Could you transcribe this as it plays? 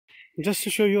Just to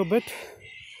show you a bit,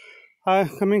 I'm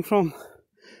coming from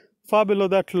far below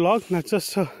that log. That's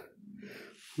just a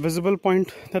visible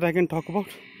point that I can talk about.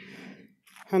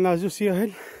 And as you see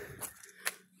ahead,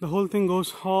 the whole thing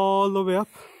goes all the way up.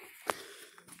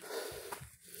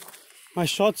 My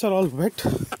shorts are all wet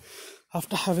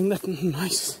after having that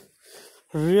nice,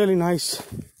 really nice,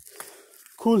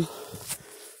 cool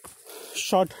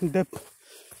short dip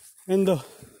in the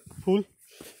pool.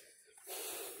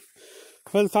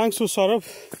 Well, thanks to Saurabh,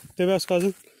 Divya's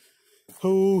cousin,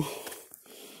 who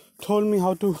told me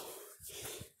how to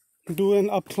do an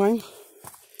up climb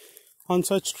on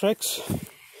such treks.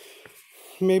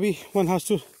 Maybe one has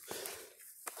to,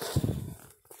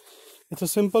 it's a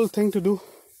simple thing to do.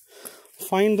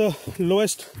 Find the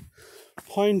lowest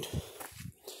point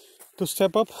to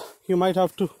step up. You might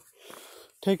have to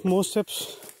take more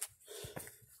steps.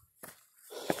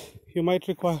 You might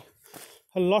require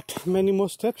many more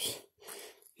steps.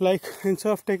 Like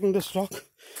instead of taking this rock,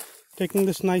 taking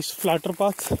this nice flatter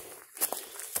path,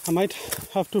 I might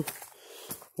have to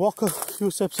walk a few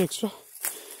steps extra.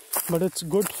 But it's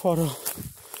good for a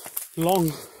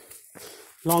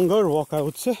longer walk, I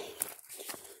would say.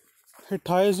 It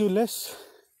tires you less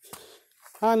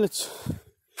and it's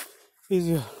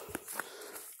easier.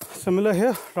 Similar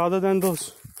here, rather than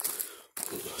those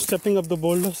stepping up the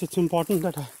boulders, it's important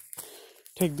that I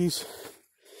take these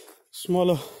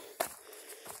smaller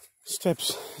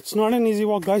steps. It's not an easy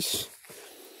walk, guys,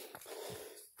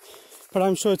 but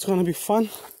I'm sure it's going to be fun.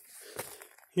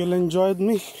 You'll enjoy with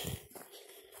me.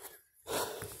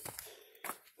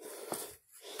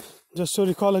 Just to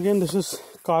recall again, this is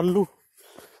Karloo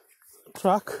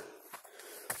track.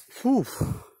 Whew.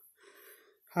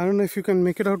 I don't know if you can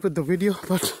make it out with the video,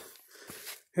 but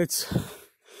it's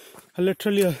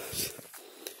literally a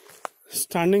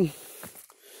standing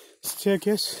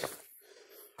staircase.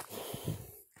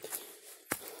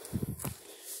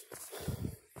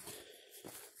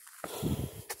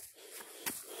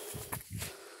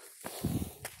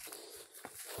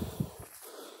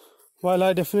 While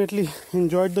I definitely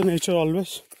enjoyed the nature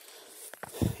always,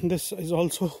 this is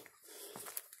also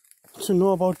to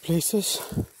know about places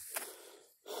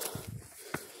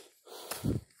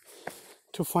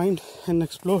to find and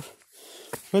explore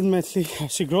with Maithili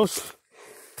as she grows.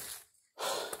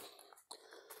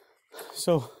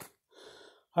 So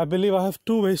I believe I have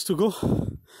two ways to go.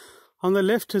 On the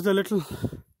left is a little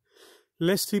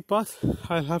less steep path.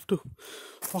 I'll have to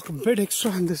walk a bit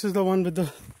extra, and this is the one with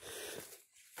the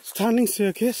standing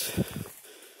staircase.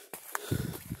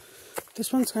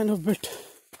 This one's kind of a bit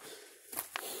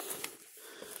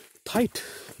tight,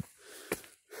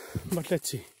 but let's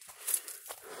see.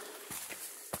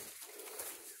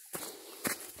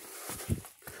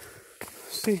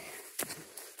 See,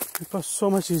 it was so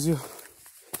much easier.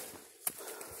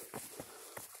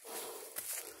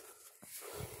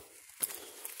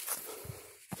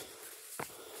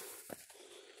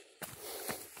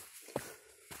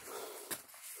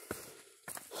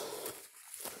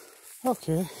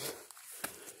 Okay.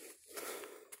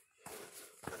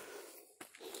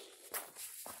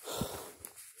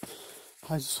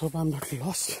 I just hope I'm not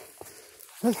lost.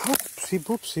 Well, oopsie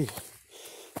boopsie.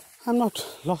 I'm not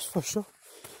lost for sure.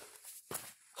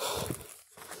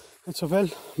 It's a well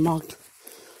marked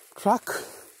track,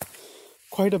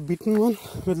 quite a beaten one,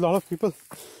 with a lot of people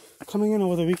coming in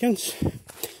over the weekends.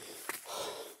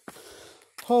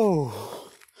 Oh,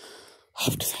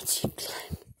 after that steep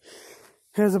climb,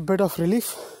 here's a bit of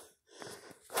relief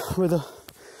with a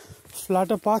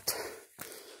flatter path,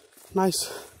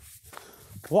 nice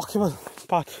walkable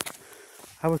path,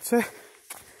 I would say.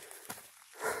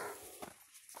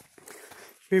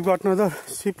 We've got another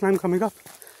steep climb coming up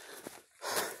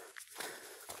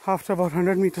after about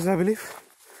 100 meters, I believe.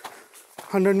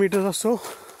 100 meters or so,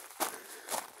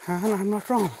 and I'm not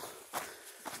wrong.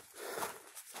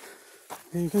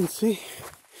 You can see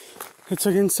it's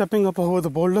again stepping up over the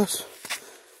boulders.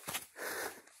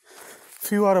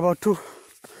 Few are about 2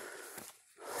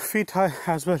 feet high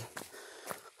as well.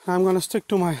 I'm gonna stick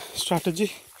to my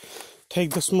strategy,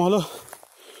 take the smaller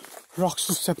rocks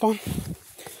to step on,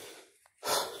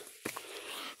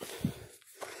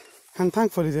 and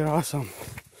thankfully there are some.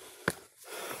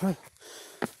 Well,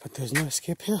 but there's no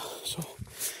escape here, so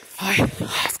I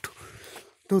have to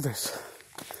do this,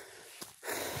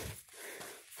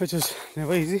 which is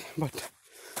never easy, but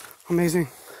amazing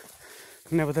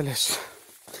nevertheless.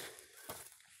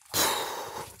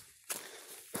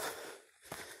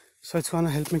 So it's gonna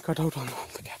help me cut out on all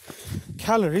the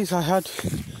calories I had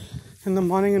in the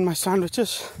morning in my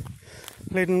sandwiches,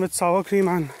 laden with sour cream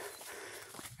and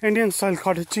Indian style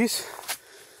cottage cheese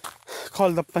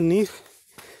called the paneer.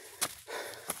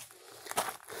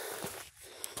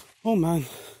 Oh man,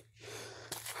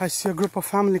 I see a group of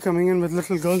family coming in with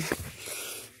little girl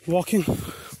walking,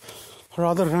 or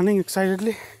rather running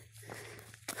excitedly.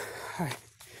 I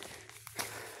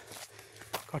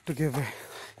got to give way.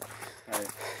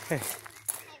 Hey.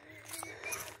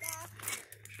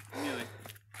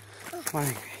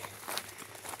 Morning.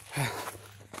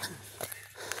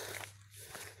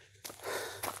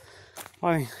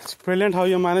 Morning. It's brilliant how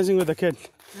you're managing with the kid.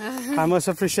 I must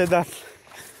appreciate that.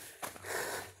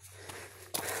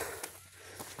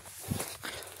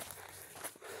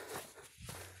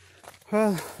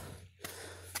 Well,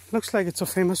 looks like it's a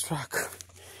famous track.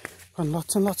 Got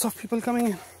lots and lots of people coming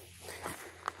in.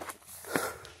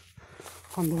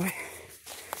 On the way.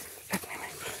 Let me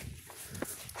make.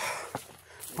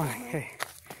 Morning. Hey.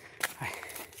 Hi.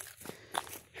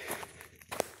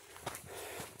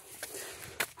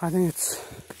 I think it's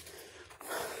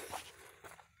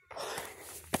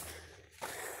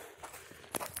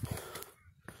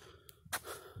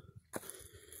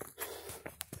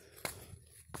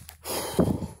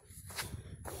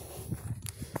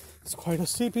quite a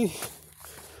steepy.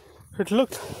 It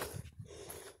looked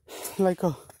like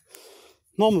a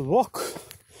normal walk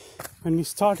when we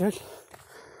started,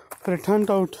 but it turned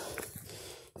out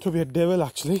to be a devil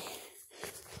actually.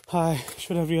 I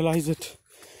should have realized it.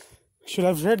 Should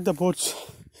have read the boards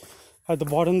at the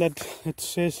bottom that it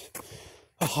says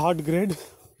a hard grade,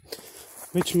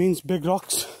 which means big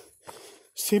rocks,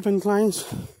 steep inclines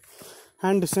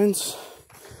and descents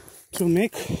to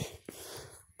make.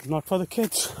 Not for the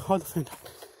kids or the faint.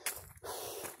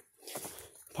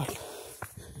 But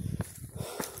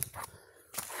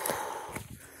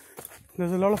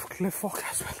there's a lot of cliff walk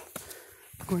as well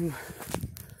going on.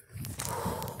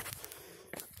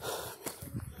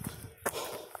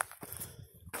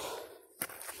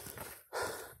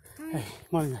 Hey,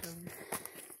 morning guys.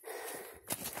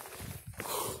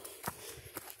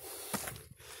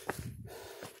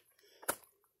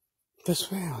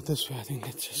 This way or this way? I think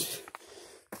let's just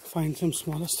find some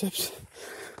smaller steps.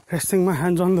 Resting my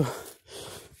hands on the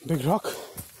big rock.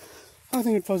 I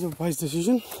think it was a wise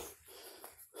decision.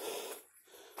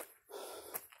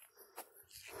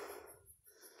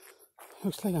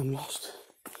 Looks like I'm lost.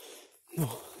 No,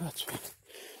 that's where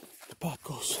the path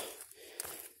goes.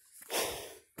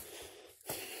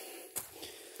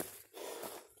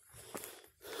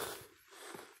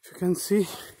 If you can see,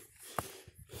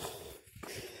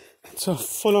 it's a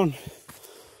full-on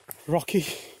rocky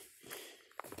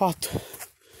path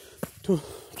to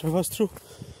traverse through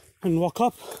and walk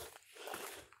up.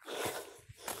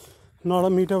 Not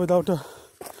a meter without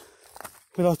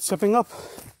stepping up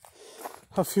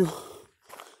a few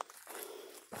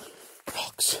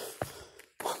rocks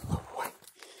on the way.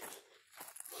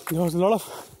 There was a lot of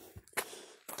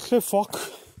cliff walk.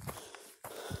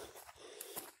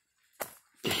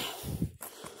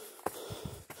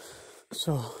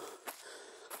 So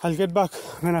I'll get back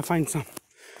when I find some.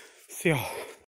 See ya.